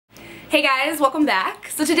Hey guys, welcome back.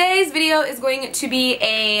 So today's video is going to be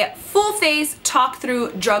a full face talk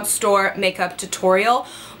through drugstore makeup tutorial,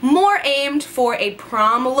 more aimed for a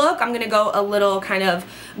prom look. I'm gonna go a little kind of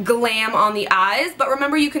glam on the eyes, but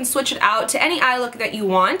remember you can switch it out to any eye look that you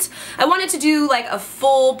want. I wanted to do like a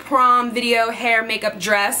full prom video, hair, makeup,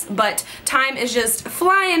 dress, but time is just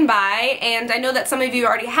flying by, and I know that some of you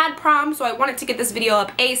already had prom, so I wanted to get this video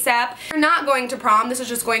up ASAP. If you're not going to prom, this is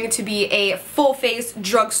just going to be a full face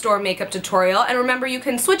drugstore makeup tutorial, and remember you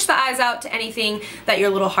can switch the eyes out to anything that your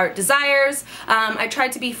little heart desires. I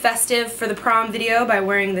tried to be festive for the prom video by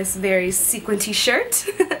wearing this very sequinty shirt.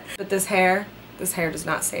 But this hair does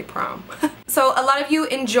not say prom. So a lot of you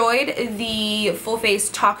enjoyed the full face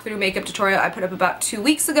talk through makeup tutorial I put up about 2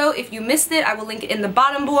 weeks ago. If you missed it, I will link it in the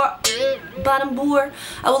bottom bar.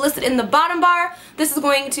 I will list it in the bottom bar. This is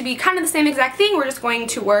going to be kind of the same exact thing. We're just going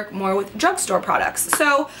to work more with drugstore products.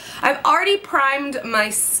 So I've already primed my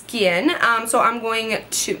skin. So I'm going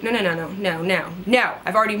to, no.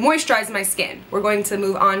 I've already moisturized my skin. We're going to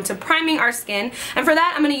move on to priming our skin. And for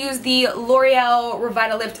that, I'm going to use the L'Oreal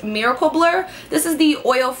Revitalift Miracle Blur. This is the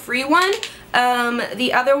oil-free one.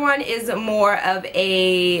 The other one is more of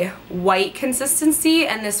a white consistency,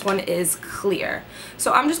 and this one is clear.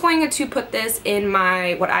 So I'm just going to put this in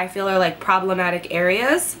my, what I feel are like problematic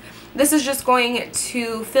areas. This is just going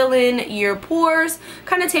to fill in your pores,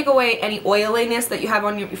 kind of take away any oiliness that you have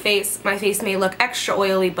on your face. My face may look extra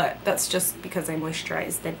oily, but that's just because I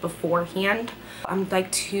moisturized it beforehand. I'd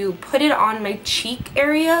like to put it on my cheek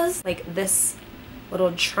areas, like this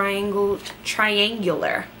little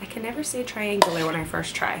triangular. I can never say triangular when I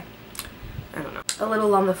first try. I don't know. A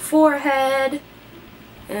little on the forehead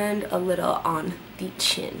and a little on the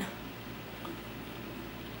chin.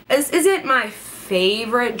 This isn't my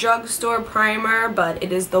favorite drugstore primer, but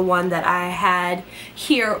it is the one that I had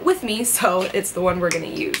here with me, so it's the one we're gonna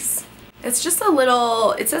use. It's just a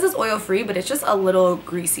little, it says it's oil free, but it's just a little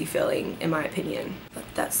greasy feeling in my opinion.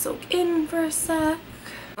 Let that soak in for a sec.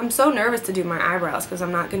 I'm so nervous to do my eyebrows because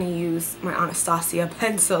I'm not going to use my Anastasia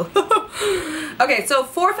pencil. Okay, so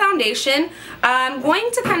for foundation, I'm going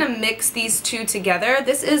to kind of mix these two together.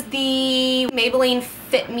 This is the Maybelline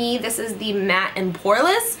Fitme, this is the Matte and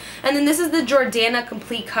Poreless, and then this is the Jordana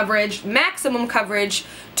Complete Coverage, Maximum Coverage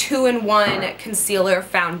 2-in-1 Concealer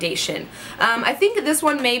Foundation. I think this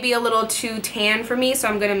one may be a little too tan for me, so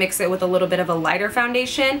I'm going to mix it with a little bit of a lighter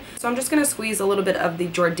foundation. So I'm just going to squeeze a little bit of the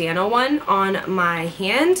Jordana one on my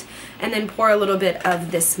hand, and then pour a little bit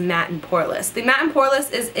of this Matte and Poreless. The Matte and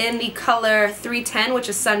Poreless is in the color 310, which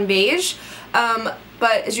is Sun Beige,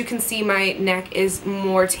 but as you can see, my neck is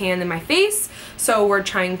more tan than my face, so we're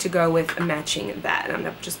trying to go with matching that. And I'm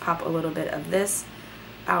going to just pop a little bit of this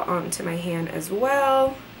out onto my hand as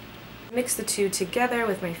well. Mix the two together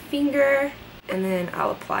with my finger, and then I'll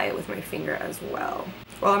apply it with my finger as well.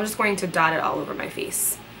 Well, I'm just going to dot it all over my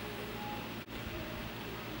face.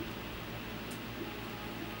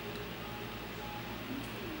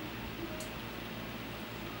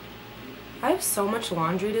 I have so much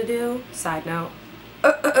laundry to do. Side note.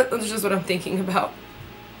 That's just what I'm thinking about.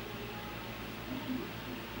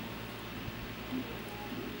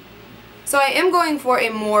 So I am going for a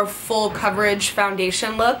more full coverage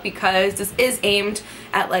foundation look because this is aimed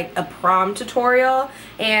at like a prom tutorial,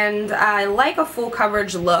 and I like a full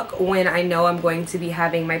coverage look when I know I'm going to be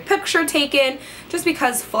having my picture taken, just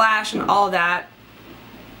because flash and all that.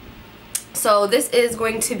 So this is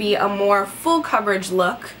going to be a more full coverage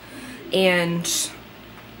look, and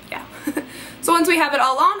yeah. So once we have it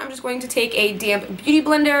all on, I'm just going to take a damp beauty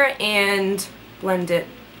blender and blend it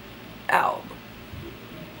out.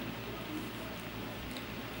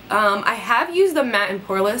 I have used the Matte and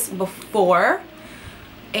Poreless before,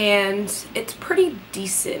 and it's pretty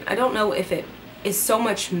decent. I don't know if it is so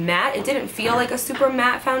much matte. It didn't feel like a super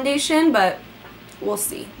matte foundation, but we'll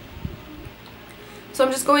see. So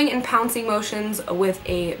I'm just going in pouncing motions with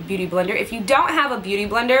a beauty blender. If you don't have a beauty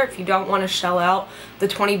blender, if you don't want to shell out the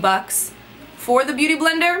 20 bucks for the beauty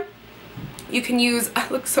blender, you can use, I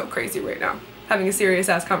look so crazy right now, having a serious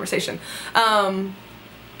ass conversation. Oh,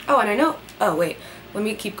 and I know, oh wait, let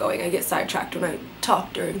me keep going. I get sidetracked when I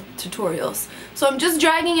talk during tutorials. So I'm just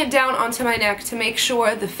dragging it down onto my neck to make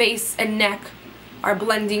sure the face and neck are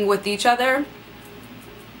blending with each other.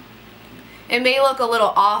 It may look a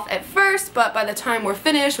little off at first, but by the time we're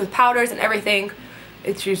finished with powders and everything,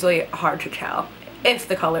 it's usually hard to tell if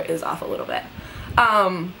the color is off a little bit.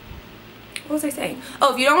 What was I saying?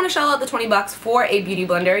 Oh, if you don't want to shell out the 20 bucks for a beauty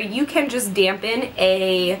blender, you can just dampen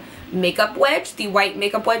a makeup wedge, the white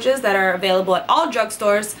makeup wedges that are available at all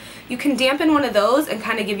drugstores. You can dampen one of those and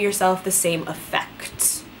kind of give yourself the same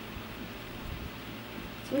effect.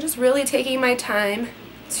 So I'm just really taking my time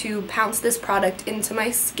to pounce this product into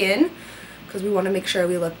my skin because we want to make sure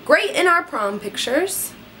we look great in our prom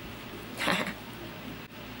pictures. I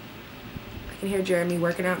can hear Jeremy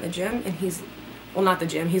working out in the gym, and he's, well, not the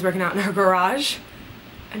gym, he's working out in our garage,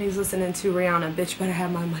 and he's listening to Rihanna, "Bitch Better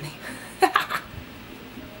Have My Money."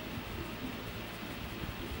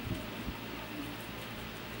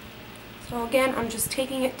 So again, I'm just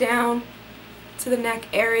taking it down to the neck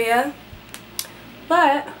area,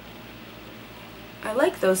 but I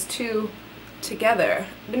like those two together.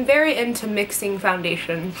 I've been very into mixing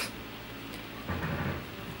foundations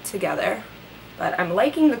together, but I'm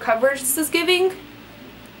liking the coverage this is giving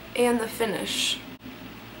and the finish.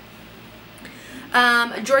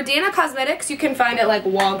 Jordana Cosmetics, you can find it like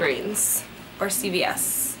Walgreens or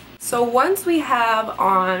CVS. So once we have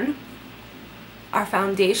on our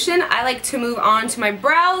foundation, I like to move on to my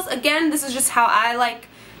brows. Again, this is just how I like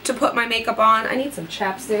to put my makeup on. I need some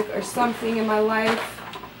chapstick or something in my life.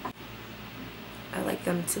 I like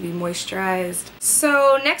them to be moisturized.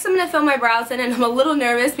 So next I'm going to fill my brows in, and I'm a little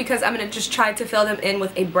nervous because I'm going to just try to fill them in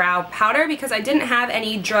with a brow powder because I didn't have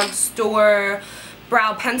any drugstore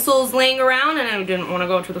brow pencils laying around and I didn't want to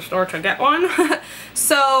go to the store to get one.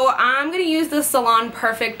 So I'm going to use the Salon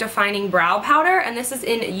Perfect Defining Brow Powder, and this is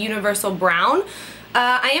in Universal Brown.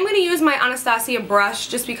 I am going to use my Anastasia brush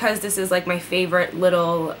just because this is like my favorite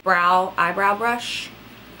little eyebrow brush.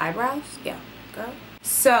 Eyebrows? Yeah, girl.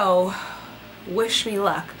 So wish me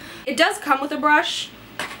luck. It does come with a brush,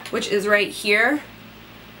 which is right here,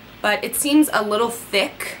 but it seems a little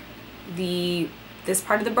thick, this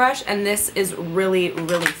part of the brush, and this is really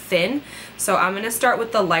thin. So I'm going to start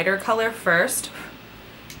with the lighter color first,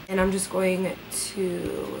 and I'm just going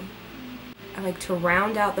to, I like to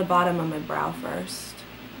round out the bottom of my brow first.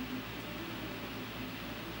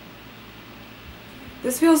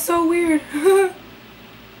 This feels so weird.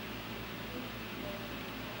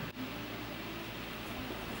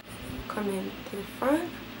 Come in to the front.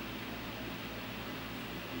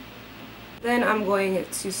 Then I'm going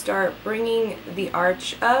to start bringing the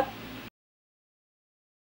arch up.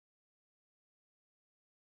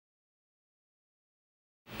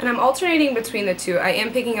 And I'm alternating between the two. I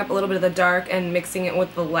am picking up a little bit of the dark and mixing it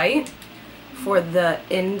with the light for the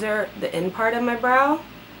end part of my brow.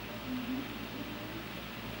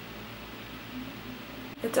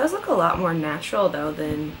 It does look a lot more natural though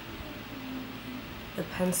than the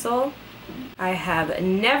pencil. I have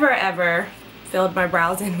never ever filled my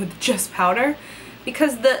brows in with just powder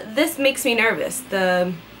because this makes me nervous.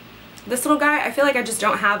 This little guy, I feel like I just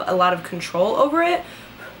don't have a lot of control over it,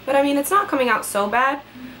 but I mean it's not coming out so bad.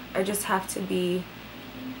 I just have to be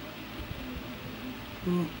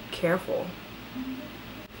careful.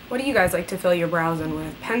 What do you guys like to fill your brows in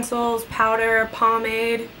with? Pencils, powder,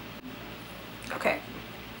 pomade? Okay,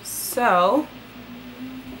 so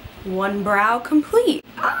one brow complete.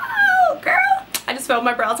 Oh girl, I just filled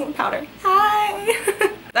my brows in with powder.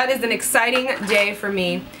 Hi! That is an exciting day for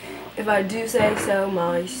me, if I do say so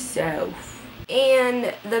myself.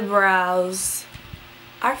 And the brows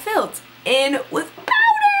are filled in with powder.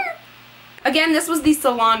 Again, this was the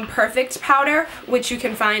Salon Perfect powder, which you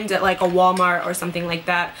can find at like a Walmart or something like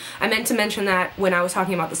that. I meant to mention that when I was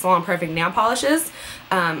talking about the Salon Perfect nail polishes.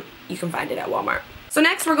 You can find it at Walmart. So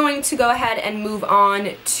next we're going to go ahead and move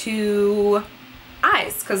on to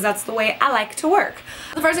eyes, because that's the way I like to work.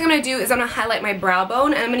 The first thing I'm going to do is I'm going to highlight my brow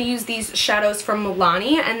bone, and I'm going to use these shadows from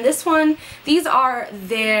Milani, and these are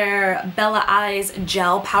their Bella Eyes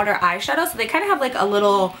Gel Powder Eyeshadows, so they kind of have like a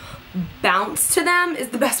little bounce to them is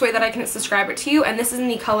the best way that I can describe it to you, and this is in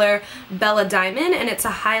the color Bella Diamond, and it's a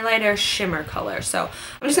highlighter shimmer color. So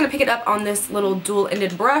I'm just going to pick it up on this little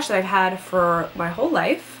dual-ended brush that I've had for my whole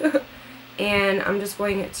life, and I'm just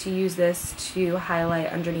going to use this to highlight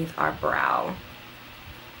underneath our brow.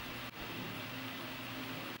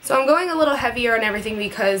 So I'm going a little heavier on everything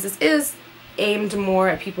because this is aimed more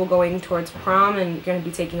at people going towards prom and you're going to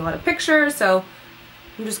be taking a lot of pictures, so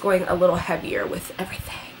I'm just going a little heavier with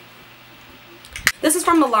everything. This is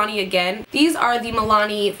from Milani again. These are the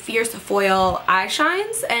Milani Fierce Foil Eye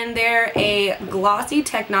Shines, and they're a glossy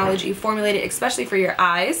technology formulated especially for your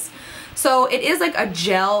eyes. So it is like a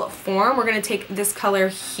gel form. We're going to take this color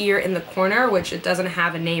here in the corner, which it doesn't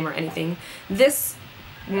have a name or anything. This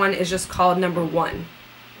one is just called number 1.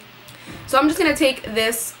 So I'm just going to take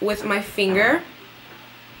this with my finger.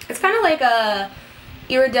 It's kind of like a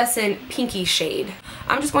iridescent pinky shade.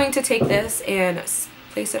 I'm just going to take this and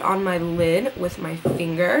place it on my lid with my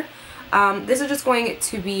finger. This is just going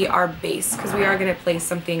to be our base because we are going to place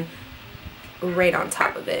something right on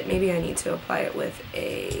top of it. Maybe I need to apply it with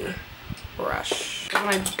a brush. When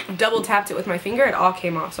I double tapped it with my finger, it all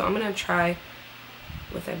came off. So I'm gonna try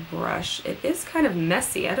with a brush. It is kind of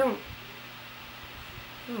messy. I don't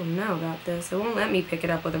know about this. It won't let me pick it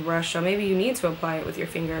up with a brush, so maybe you need to apply it with your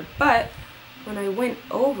finger. But when I went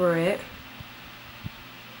over it,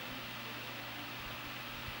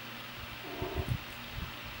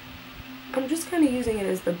 I'm just kind of using it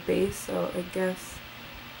as the base, so I guess,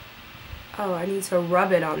 oh, I need to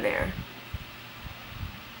rub it on there,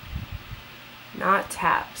 not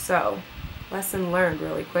tap. So lesson learned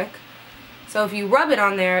really quick. So if you rub it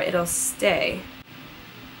on there, it'll stay.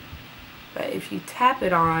 But if you tap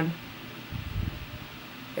it on,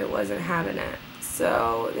 it wasn't having it.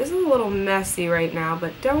 So this is a little messy right now,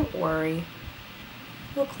 but don't worry,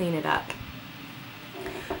 we'll clean it up.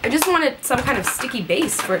 I just wanted some kind of sticky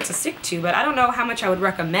base for it to stick to, but I don't know how much I would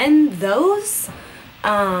recommend those,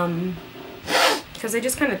 because they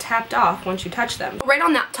just kind of tapped off once you touch them. Right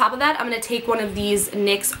on the top of that, I'm going to take one of these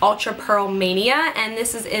NYX Ultra Pearl Mania, and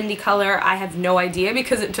this is in the color, I have no idea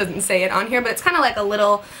because it doesn't say it on here, but it's kind of like a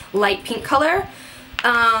little light pink color.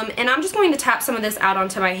 And I'm just going to tap some of this out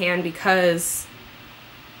onto my hand because,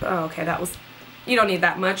 oh, okay, that was, you don't need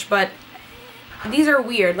that much, but these are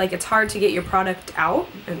weird, like it's hard to get your product out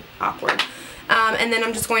and awkward. And then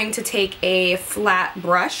I'm just going to take a flat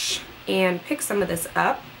brush and pick some of this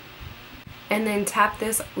up and then tap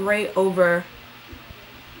this right over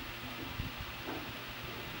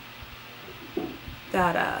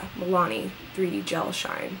that Milani 3D Gel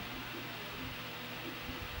Shine.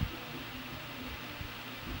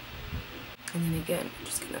 And then again, I'm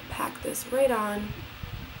just gonna pack this right on.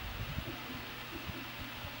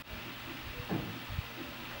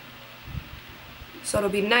 So it'll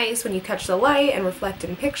be nice when you catch the light and reflect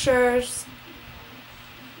in pictures.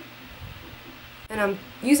 And I'm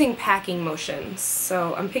using packing motions.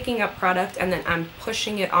 So I'm picking up product and then I'm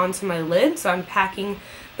pushing it onto my lid. So I'm packing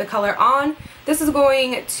the color on. This is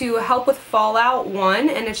going to help with fallout, one,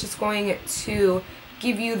 and it's just going to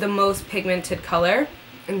give you the most pigmented color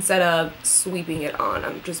instead of sweeping it on.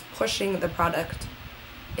 I'm just pushing the product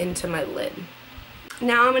into my lid.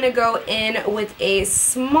 Now I'm going to go in with a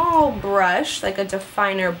small brush, like a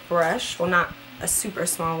definer brush. Well, not a super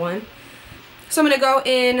small one. So I'm going to go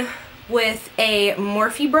in with a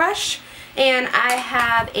Morphe brush, and I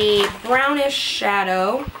have a brownish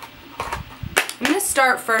shadow. I'm going to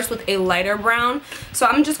start first with a lighter brown. So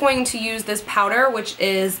I'm just going to use this powder, which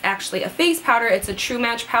is actually a face powder. It's a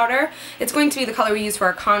TruMatch powder. It's going to be the color we use for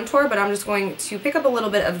our contour, but I'm just going to pick up a little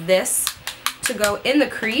bit of this to go in the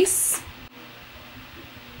crease.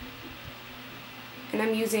 And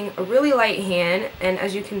I'm using a really light hand, and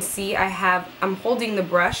as you can see, I'm holding the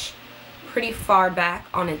brush pretty far back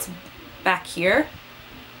on its back here,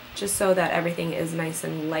 just so that everything is nice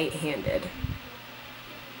and light-handed.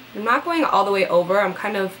 I'm not going all the way over, I'm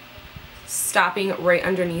kind of stopping right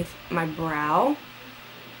underneath my brow.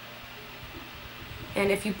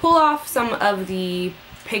 And if you pull off some of the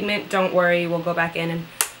pigment, don't worry, we'll go back in and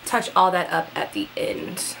touch all that up at the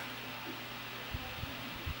end.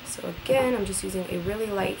 So again, I'm just using a really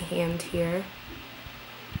light hand here.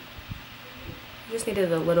 We just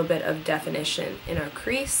needed a little bit of definition in our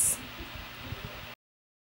crease.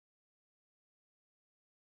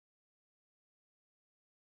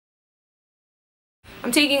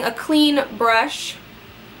 I'm taking a clean brush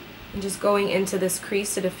and just going into this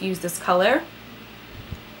crease to diffuse this color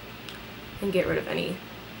and get rid of any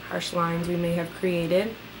harsh lines we may have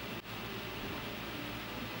created.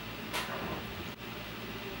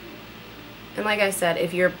 And like I said,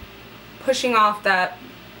 if you're pushing off that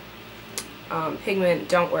pigment,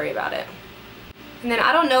 don't worry about it. And then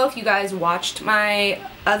I don't know if you guys watched my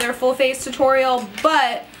other full face tutorial,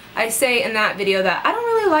 but I say in that video that I don't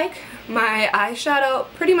really like my eyeshadow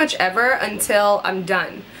pretty much ever until I'm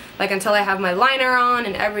done. Like until I have my liner on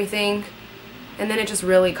and everything, and then it just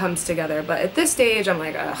really comes together. But at this stage, I'm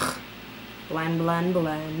like, ugh, blend, blend,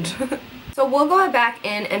 blend. So we'll go back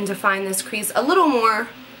in and define this crease a little more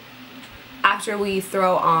after we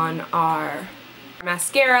throw on our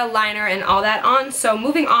mascara, liner, and all that on. So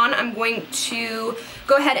moving on, I'm going to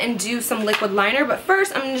go ahead and do some liquid liner, but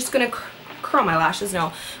first I'm just going to curl my lashes.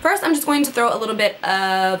 No, first I'm just going to throw a little bit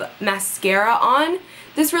of mascara on.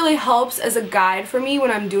 This really helps as a guide for me when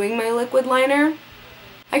I'm doing my liquid liner.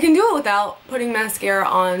 I can do it without putting mascara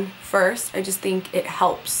on first. I just think it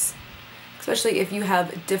helps, especially if you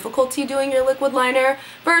have difficulty doing your liquid liner.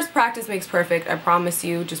 First, practice makes perfect. I promise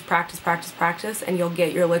you, just practice, practice, practice, and you'll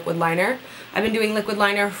get your liquid liner. I've been doing liquid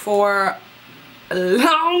liner for a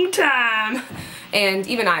long time, and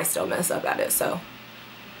even I still mess up at it, so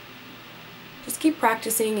just keep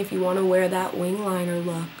practicing if you want to wear that wing liner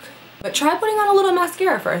look. But try putting on a little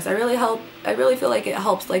mascara first. I really feel like it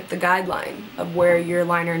helps like the guideline of where your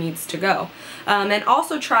liner needs to go. And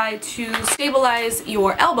also try to stabilize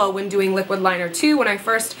your elbow when doing liquid liner too. When I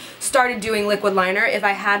first started doing liquid liner, if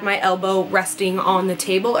I had my elbow resting on the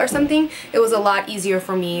table or something, it was a lot easier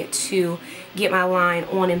for me to get my line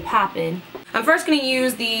on and popping. I'm first going to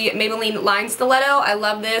use the Maybelline Line Stiletto. I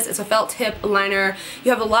love this. It's a felt tip liner.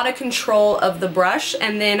 You have a lot of control of the brush,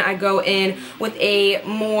 and then I go in with a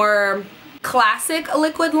more classic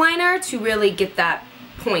liquid liner to really get that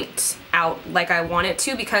point out like I want it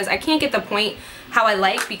to, because I can't get the point how I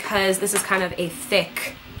like because this is kind of a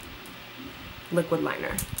thick liquid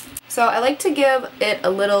liner. So I like to give it a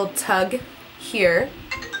little tug here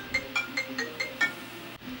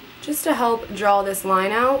just to help draw this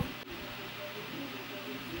line out.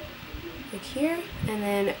 Like here, and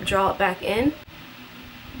then draw it back in.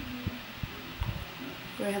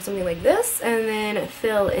 We're gonna have something like this, and then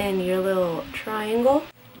fill in your little triangle.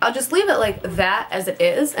 I'll just leave it like that as it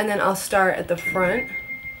is, and then I'll start at the front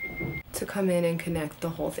to come in and connect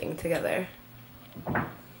the whole thing together.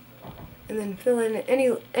 And then fill in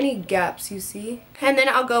any gaps you see. And then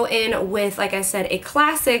I'll go in with, like I said, a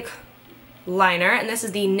classic liner, and this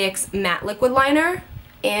is the NYX Matte Liquid Liner,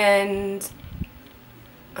 and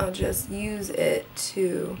I'll just use it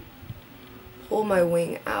to pull my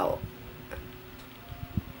wing out.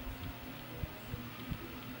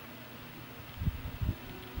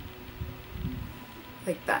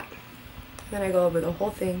 Like that. Then I go over the whole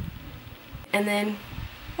thing. And then,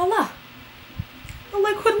 voila! A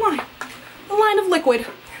liquid line. A line of liquid.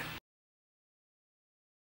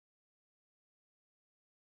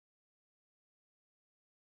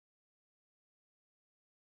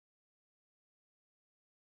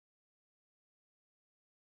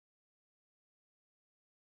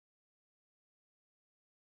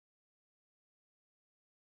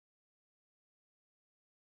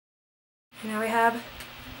 Now we have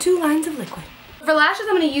 2 lines of liquid. For lashes,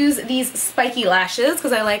 I'm going to use these spiky lashes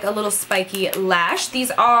because I like a little spiky lash. These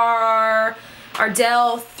are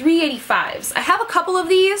Ardell 385s. I have a couple of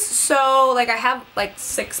these, so like I have like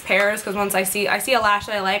 6 pairs because once I see a lash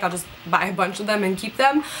that I like, I'll just buy a bunch of them and keep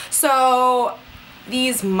them. So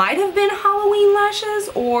these might have been Halloween lashes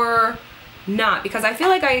or not, because I feel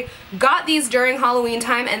like I got these during Halloween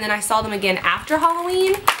time and then I saw them again after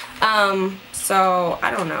Halloween. So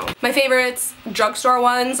I don't know. My favorites drugstore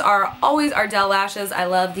ones are always Ardell lashes. I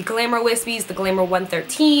love the Glamour Wispies, the Glamour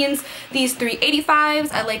 113s, these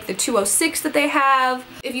 385s. I like the 206 that they have.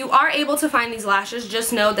 If you are able to find these lashes,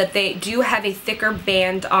 just know that they do have a thicker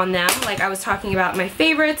band on them. Like I was talking about my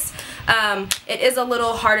favorites. It is a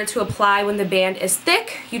little harder to apply when the band is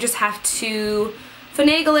thick. You just have to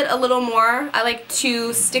finagle it a little more. I like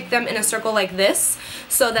to stick them in a circle like this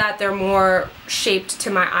so that they're more shaped to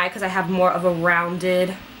my eye because I have more of a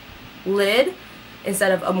rounded lid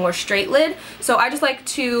instead of a more straight lid. So I just like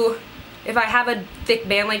to, if I have a thick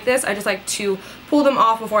band like this, I just like to pull them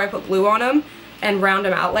off before I put glue on them and round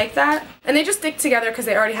them out like that. And they just stick together because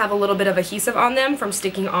they already have a little bit of adhesive on them from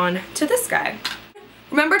sticking on to this guy.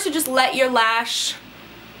 Remember to just let your lash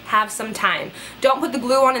have some time. Don't put the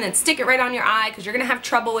glue on and then stick it right on your eye because you're gonna have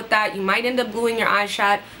trouble with that. You might end up gluing your eye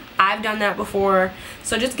shut. I've done that before.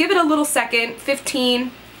 So just give it a little second,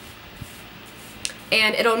 15,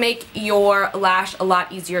 and it'll make your lash a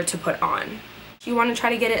lot easier to put on. You want to try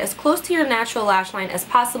to get it as close to your natural lash line as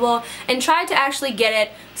possible and try to actually get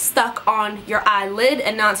it stuck on your eyelid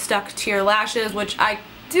and not stuck to your lashes, which I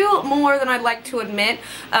do more than I'd like to admit,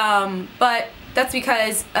 but that's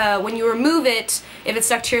because when you remove it, if it's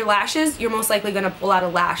stuck to your lashes, you're most likely going to pull out a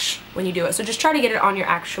lash when you do it. So just try to get it on your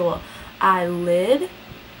actual eyelid.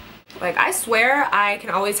 Like, I swear I can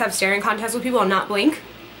always have staring contests with people and not blink.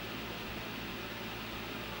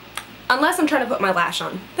 Unless I'm trying to put my lash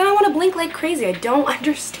on. Then I want to blink like crazy. I don't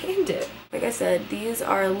understand it. Like I said, these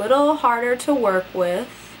are a little harder to work with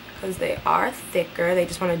because they are thicker. They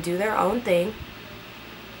just want to do their own thing.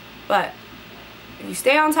 But if you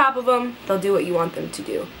stay on top of them, they'll do what you want them to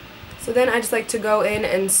do. So then I just like to go in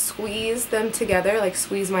and squeeze them together, like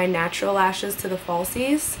squeeze my natural lashes to the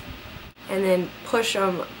falsies, and then push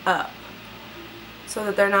them up so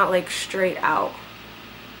that they're not like straight out.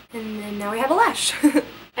 And then now we have a lash.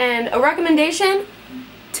 And a recommendation,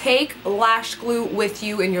 take lash glue with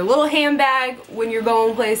you in your little handbag when you're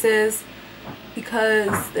going places,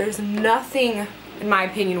 because there's nothing, in my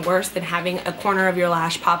opinion, worse than having a corner of your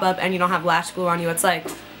lash pop up and you don't have lash glue on you. It's like,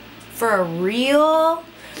 for real?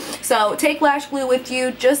 So take lash glue with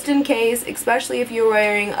you just in case, especially if you're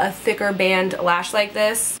wearing a thicker band lash like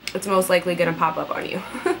this. It's most likely gonna pop up on you.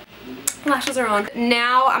 Lashes are on.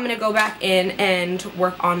 Now I'm going to go back in and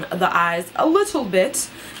work on the eyes a little bit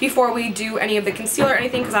before we do any of the concealer or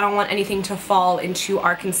anything, because I don't want anything to fall into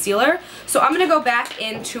our concealer. So I'm going to go back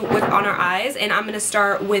into on our eyes, and I'm going to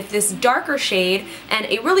start with this darker shade and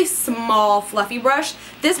a really small fluffy brush.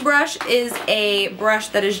 This brush is a brush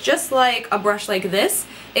that is just like a brush like this,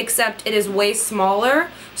 except it is way smaller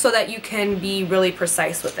so that you can be really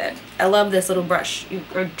precise with it. I love this little brush.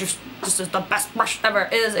 This is the best brush ever.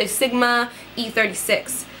 It is a Sigma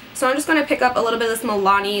E36. So I'm just going to pick up a little bit of this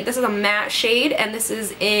Milani. This is a matte shade, and this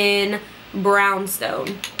is in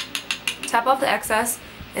Brownstone. Tap off the excess,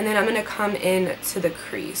 and then I'm going to come in to the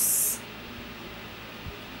crease.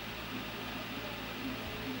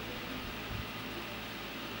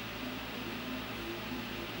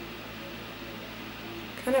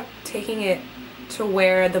 Kind of taking it to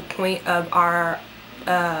where the point of our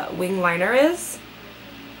wing liner is.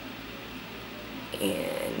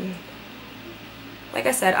 And like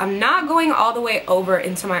I said, I'm not going all the way over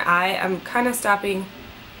into my eye. I'm kind of stopping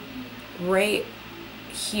right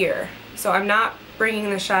here. So I'm not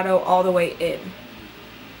bringing the shadow all the way in.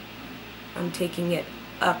 I'm taking it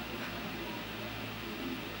up.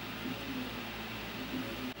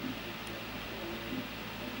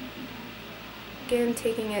 Again,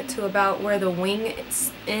 taking it to about where the wing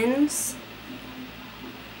ends,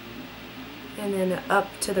 and then up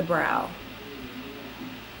to the brow.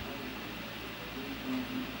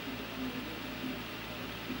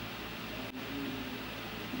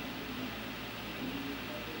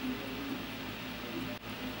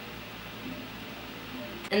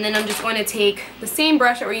 And then I'm just going to take the same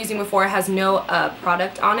brush that we're using before. It has no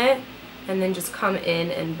product on it, and then just come in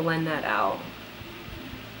and blend that out.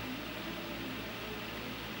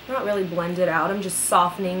 Not really blend it out, I'm just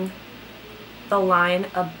softening the line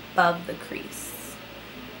above the crease.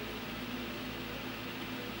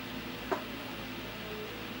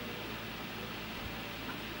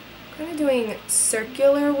 Kind of doing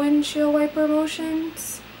circular windshield wiper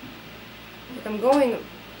motions. Like I'm going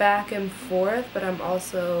back and forth, but I'm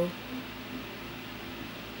also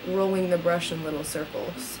rolling the brush in little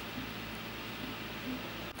circles.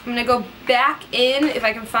 I'm going to go back in, if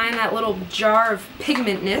I can find that little jar of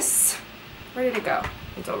pigmentness. Where did it go?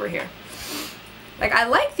 It's over here. Like, I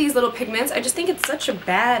like these little pigments, I just think it's such a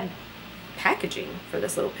bad packaging for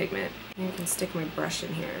this little pigment. And I can stick my brush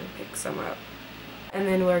in here and pick some up. And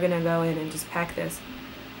then we're going to go in and just pack this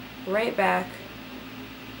right back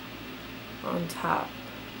on top.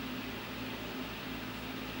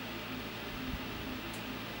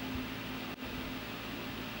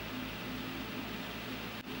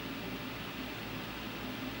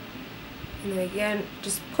 And then again,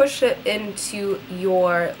 just push it into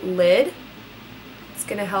your lid. It's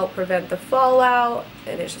going to help prevent the fallout,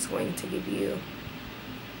 and it's just going to give you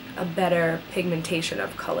a better pigmentation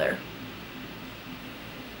of color.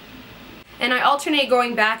 And I alternate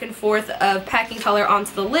going back and forth of packing color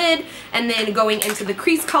onto the lid and then going into the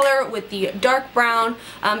crease color with the dark brown,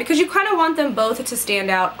 because you kind of want them both to stand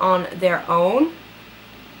out on their own.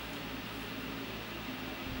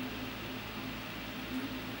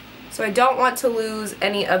 So I don't want to lose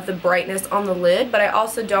any of the brightness on the lid, but I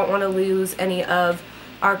also don't want to lose any of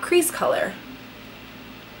our crease color.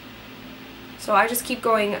 So I just keep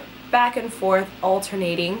going back and forth,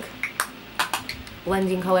 alternating,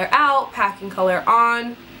 blending color out, packing color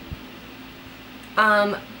on.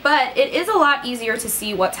 But it is a lot easier to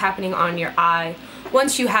see what's happening on your eye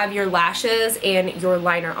once you have your lashes and your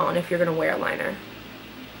liner on, if you're going to wear a liner.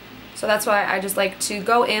 So that's why I just like to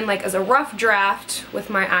go in like as a rough draft with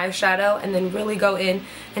my eyeshadow and then really go in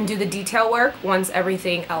and do the detail work once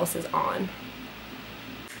everything else is on.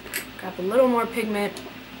 Grab a little more pigment,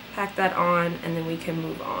 pack that on, and then we can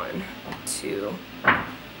move on to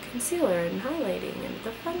concealer and highlighting and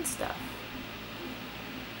the fun stuff.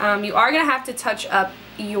 You are going to have to touch up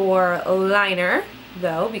your liner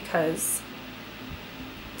though, because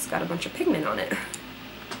it's got a bunch of pigment on it.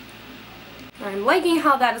 I'm liking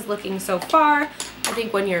how that is looking so far. I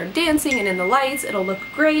think when you're dancing and in the lights, it'll look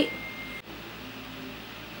great.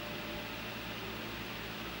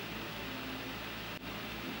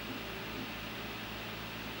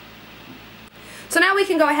 So now we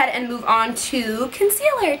can go ahead and move on to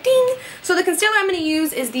concealer. Ding! So the concealer I'm going to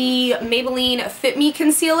use is the Maybelline Fitme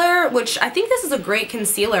concealer, which I think this is a great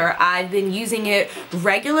concealer. I've been using it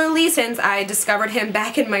regularly since I discovered him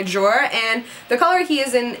back in my drawer, and the color he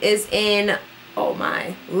is in, oh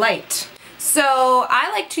my, light. So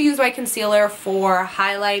I like to use my concealer for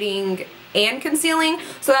highlighting and concealing,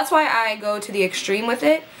 so that's why I go to the extreme with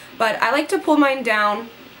it. But I like to pull mine down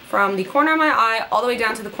from the corner of my eye all the way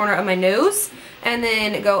down to the corner of my nose, and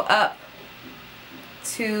then go up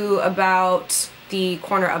to about the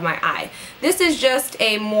corner of my eye. This is just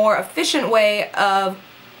a more efficient way of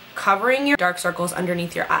covering your dark circles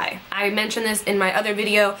underneath your eye. I mentioned this in my other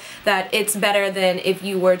video that it's better than if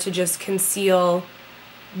you were to just conceal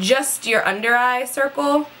just your under eye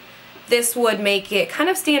circle. This would make it kind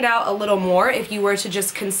of stand out a little more if you were to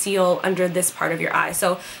just conceal under this part of your eye.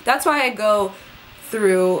 So that's why I go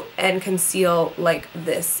through and conceal like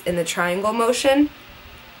this in the triangle motion.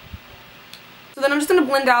 So then I'm just going to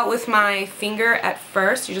blend out with my finger at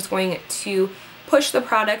first. You're just going to push the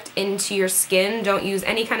product into your skin. Don't use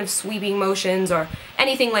any kind of sweeping motions or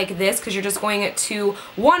anything like this, because you're just going to,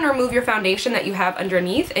 one, remove your foundation that you have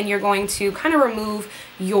underneath, and you're going to kind of remove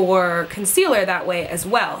your concealer that way as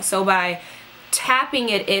well. So by tapping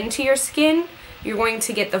it into your skin, you're going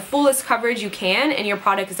to get the fullest coverage you can, and your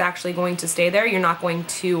product is actually going to stay there. You're not going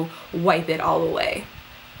to wipe it all away.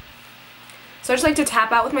 So I just like to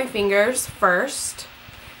tap out with my fingers first,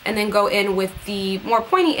 and then go in with the more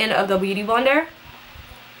pointy end of the Beauty Blender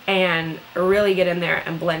and really get in there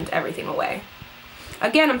and blend everything away.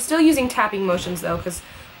 Again, I'm still using tapping motions though, because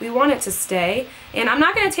we want it to stay. And I'm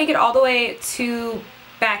not going to take it all the way to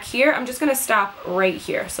back here. I'm just going to stop right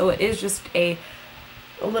here. So it is just a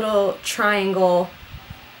little triangle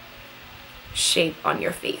shape on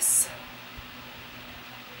your face.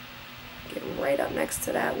 Get right up next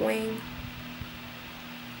to that wing.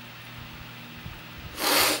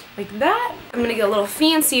 Like that. I'm going to get a little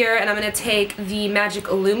fancier, and I'm going to take the Magic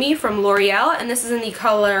Illumi from L'Oreal, and this is in the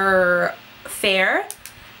color Fair,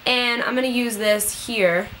 and I'm going to use this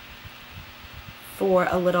here for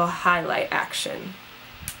a little highlight action.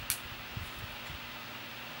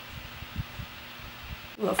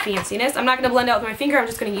 A little fanciness. I'm not going to blend out with my finger, I'm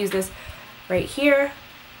just going to use this right here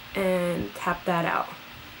and tap that out.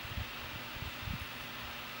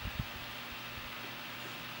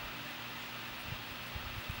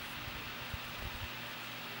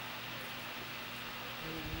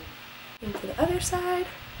 Into the other side.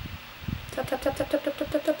 Tap, tap, tap, tap, tap, tap,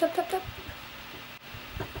 tap, tap, tap, tap, tap, tap.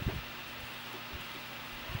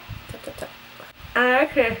 Tap, tap, tap.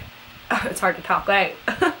 Okay. Oh, it's hard to talk, right?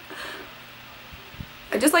 I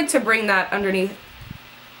just like to bring that underneath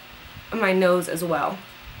my nose as well.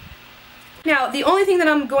 Now, the only thing that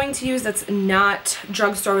I'm going to use that's not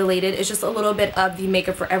drugstore related is just a little bit of the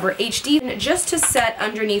Makeup Forever HD, just to set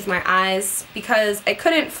underneath my eyes, because I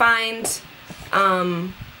couldn't find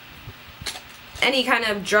any kind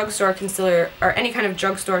of drugstore concealer or any kind of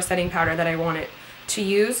drugstore setting powder that I wanted to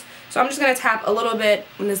use. So I'm just going to tap a little bit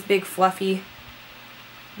on this big fluffy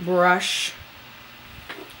brush.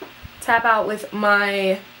 Tap out with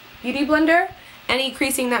my Beauty Blender any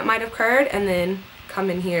creasing that might have occurred, and then come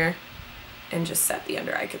in here and just set the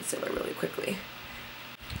under eye concealer really quickly.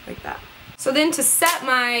 Like that. So then to set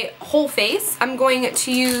my whole face, I'm going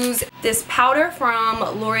to use this powder from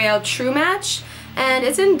L'Oreal TruMatch, and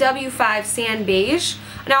it's in W5 Sand Beige.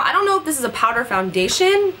 Now, I don't know if this is a powder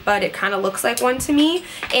foundation, but it kind of looks like one to me.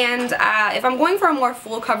 And if I'm going for a more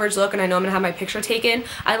full coverage look, and I know I'm going to have my picture taken,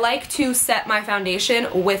 I like to set my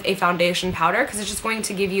foundation with a foundation powder, because it's just going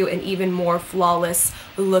to give you an even more flawless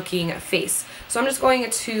looking face. So I'm just going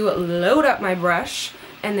to load up my brush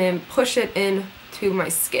and then push it into my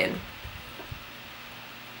skin.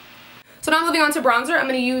 So now moving on to bronzer, I'm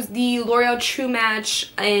going to use the L'Oreal TruMatch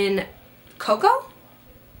in Cocoa?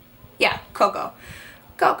 Yeah, Cocoa.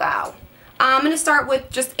 Cocoa. I'm going to start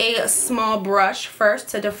with just a small brush first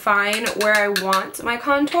to define where I want my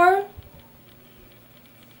contour,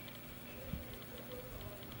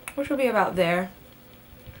 which will be about there.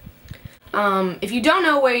 If you don't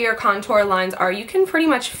know where your contour lines are, you can pretty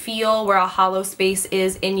much feel where a hollow space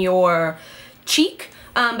is in your cheek.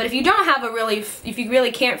 But if you don't have if you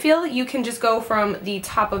really can't feel it, you can just go from the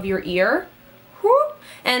top of your ear.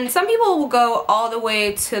 And some people will go all the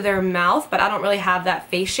way to their mouth, but I don't really have that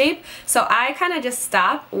face shape. So I kind of just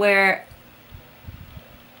stop where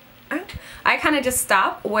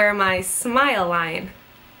my smile line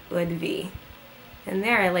would be. And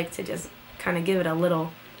there I like to just kind of give it a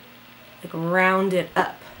little, like, round it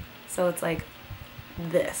up. So it's like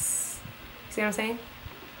this. See what I'm saying?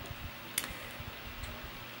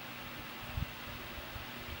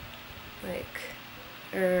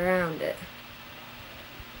 Like, around it.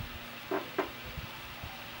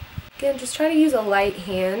 Again, just try to use a light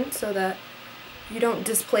hand so that you don't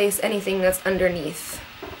displace anything that's underneath.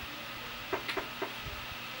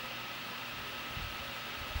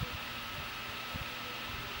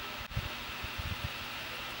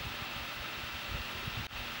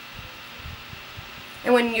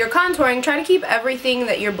 And when you're contouring, try to keep everything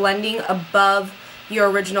that you're blending above your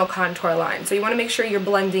original contour line. So you want to make sure you're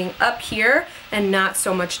blending up here and not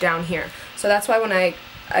so much down here. So that's why when I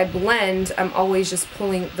blend, I'm always just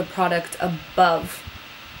pulling the product above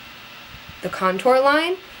the contour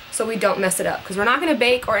line so we don't mess it up, because we're not going to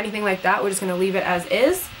bake or anything like that. We're just going to leave it as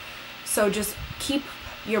is. So just keep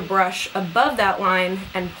your brush above that line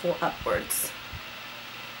and pull upwards.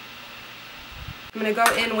 I'm going to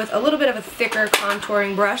go in with a little bit of a thicker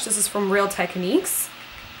contouring brush. This is from Real Techniques.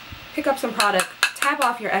 Pick up some product, tap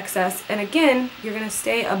off your excess, and again, you're going to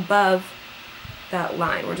stay above that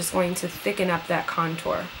line. We're just going to thicken up that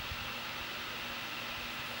contour.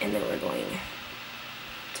 And then we're going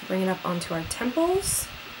to bring it up onto our temples,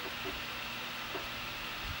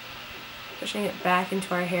 pushing it back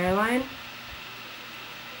into our hairline.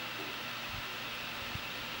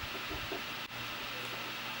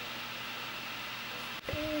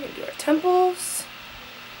 And do our temples.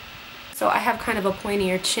 So I have kind of a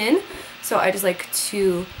pointier chin, so I just like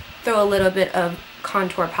to throw a little bit of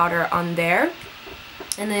contour powder on there.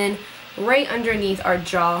 And then right underneath our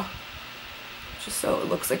jaw, just so it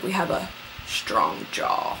looks like we have a strong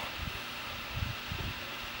jaw.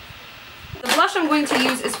 The blush I'm going to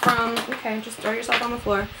use is from, okay, just throw yourself on the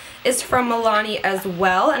floor, is from Milani as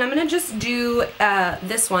well. And I'm going to just do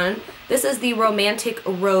this one. This is the Romantic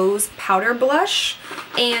Rose Powder Blush.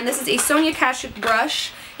 And this is a Sonia Kashuk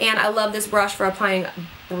brush. And I love this brush for applying,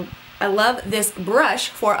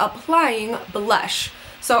 blush.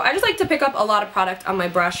 So I just like to pick up a lot of product on my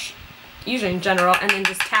brush, usually in general, and then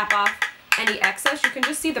just tap off any excess. You can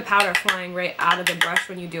just see the powder flying right out of the brush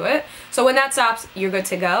when you do it. So when that stops, you're good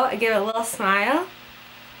to go. I give it a little smile.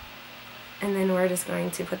 And then we're just going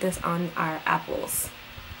to put this on our apples.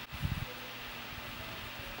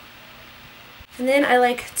 And then I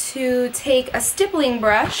like to take a stippling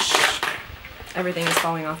brush. Everything is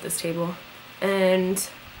falling off this table. And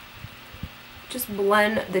just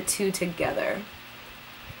blend the two together.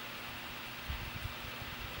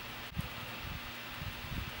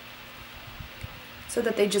 So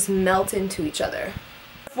that they just melt into each other.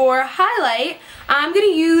 For highlight, I'm going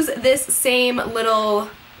to use this same little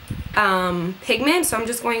pigment, so I'm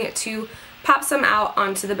just going to pop some out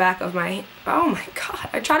onto the back of my, oh my god,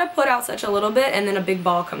 I try to put out such a little bit and then a big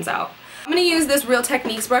ball comes out. I'm going to use this Real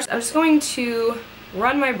Techniques brush. I'm just going to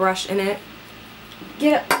run my brush in it,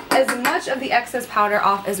 get as much of the excess powder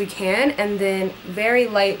off as we can, and then very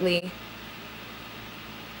lightly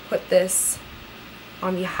put this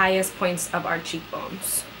on the highest points of our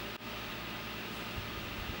cheekbones.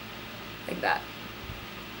 Like that.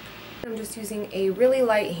 I'm just using a really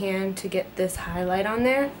light hand to get this highlight on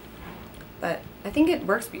there, but I think it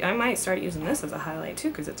works. I might start using this as a highlight too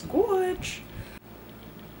because it's gorge.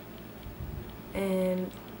 And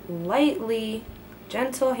lightly,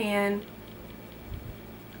 gentle hand,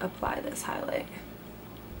 apply this highlight.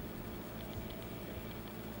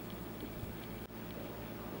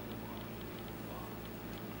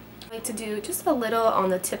 I like to do just a little on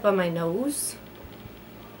the tip of my nose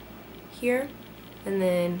here, and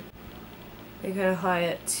then we're going to apply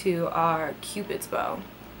it to our Cupid's bow.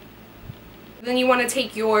 Then you want to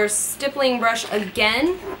take your stippling brush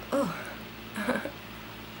again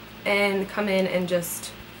and come in and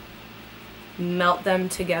just melt them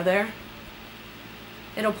together.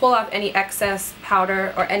 It'll pull off any excess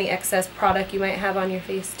powder or any excess product you might have on your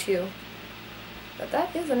face too. But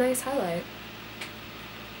that is a nice highlight.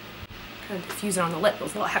 Kind of diffuse it on the lip, it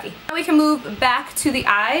was a little heavy. Now we can move back to the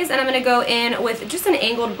eyes, and I'm going to go in with just an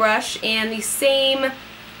angled brush and the same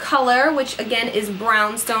color, which again is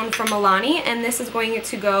Brownstone from Milani, and this is going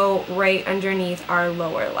to go right underneath our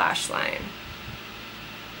lower lash line.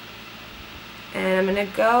 And I'm going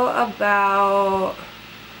to go about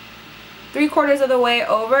 3/4 of the way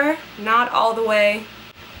over, not all the way.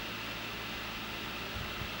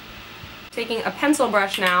 Taking a pencil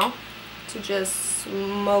brush now to just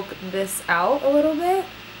smoke this out a little bit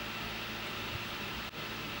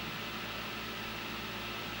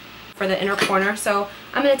for the inner corner. So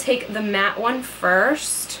I'm going to take the matte one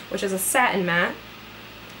first, which is a satin matte,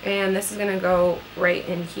 and this is going to go right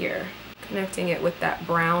in here, connecting it with that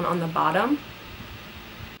brown on the bottom,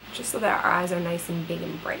 just so that our eyes are nice and big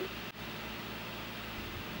and bright.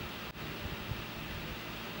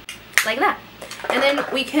 Like that. And then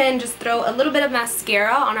we can just throw a little bit of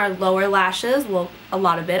mascara on our lower lashes, well, a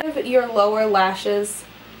lot of it. Give your lower lashes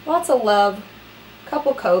lots of love,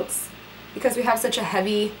 couple coats, because we have such a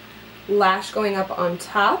heavy lash going up on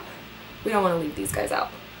top. We don't want to leave these guys out.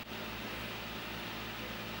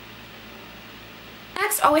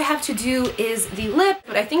 Next, all we have to do is the lip,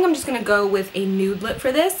 but I think I'm just going to go with a nude lip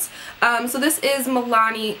for this. So this is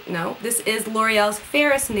this is L'Oreal's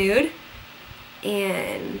Ferris Nude.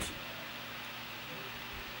 And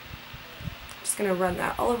I'm just gonna run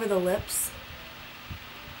that all over the lips.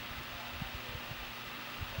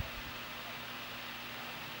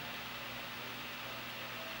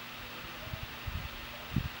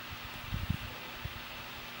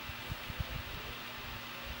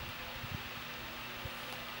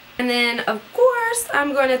 And then, of course,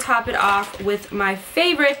 I'm going to top it off with my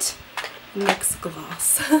favorite NYX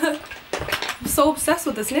gloss. I'm so obsessed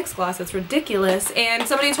with this NYX gloss, it's ridiculous. And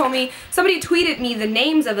somebody tweeted me the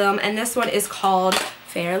names of them, and this one is called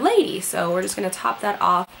Fair Lady. So we're just going to top that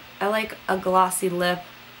off. I like a glossy lip.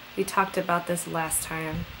 We talked about this last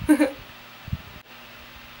time.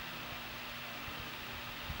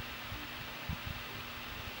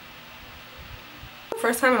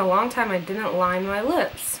 First time in a long time I didn't line my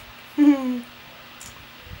lips.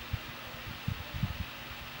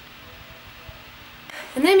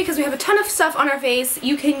 And then because we have a ton of stuff on our face,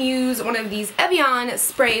 you can use one of these Evian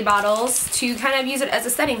spray bottles to kind of use it as a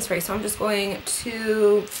setting spray. So I'm just going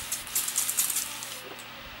to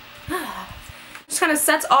just kind of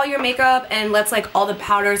sets all your makeup and lets like all the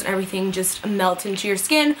powders and everything just melt into your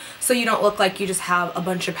skin so you don't look like you just have a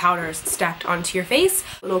bunch of powders stacked onto your face.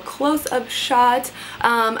 A little close-up shot.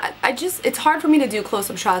 It's hard for me to do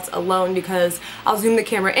close-up shots alone because I'll zoom the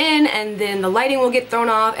camera in and then the lighting will get thrown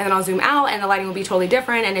off, and then I'll zoom out and the lighting will be totally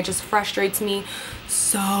different, and it just frustrates me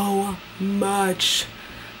so much.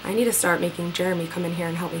 I need to start making Jeremy come in here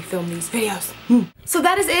and help me film these videos. So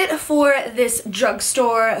that is it for this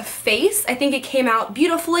drugstore face. I think it came out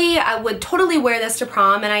beautifully. I would totally wear this to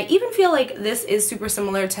prom, and I even feel like this is super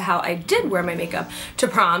similar to how I did wear my makeup to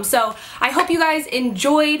prom. So I hope you guys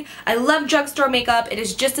enjoyed. I love drugstore makeup. It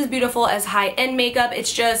is just as beautiful as high-end makeup.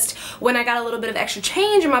 It's just when I got a little bit of extra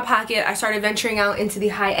change in my pocket, I started venturing out into the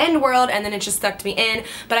high-end world, and then it just stuck me in.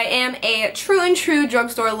 But I am a true and true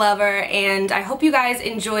drugstore lover, and I hope you guys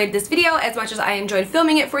enjoyed this video as much as I enjoyed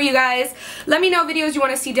filming it for you guys. Let me know videos you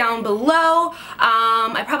want to see down below.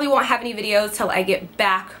 I probably won't have any videos till I get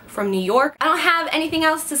back from New York. I don't have anything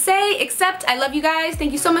else to say except I love you guys.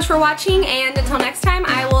 Thank you so much for watching, and until next time,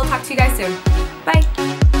 I will talk to you guys soon.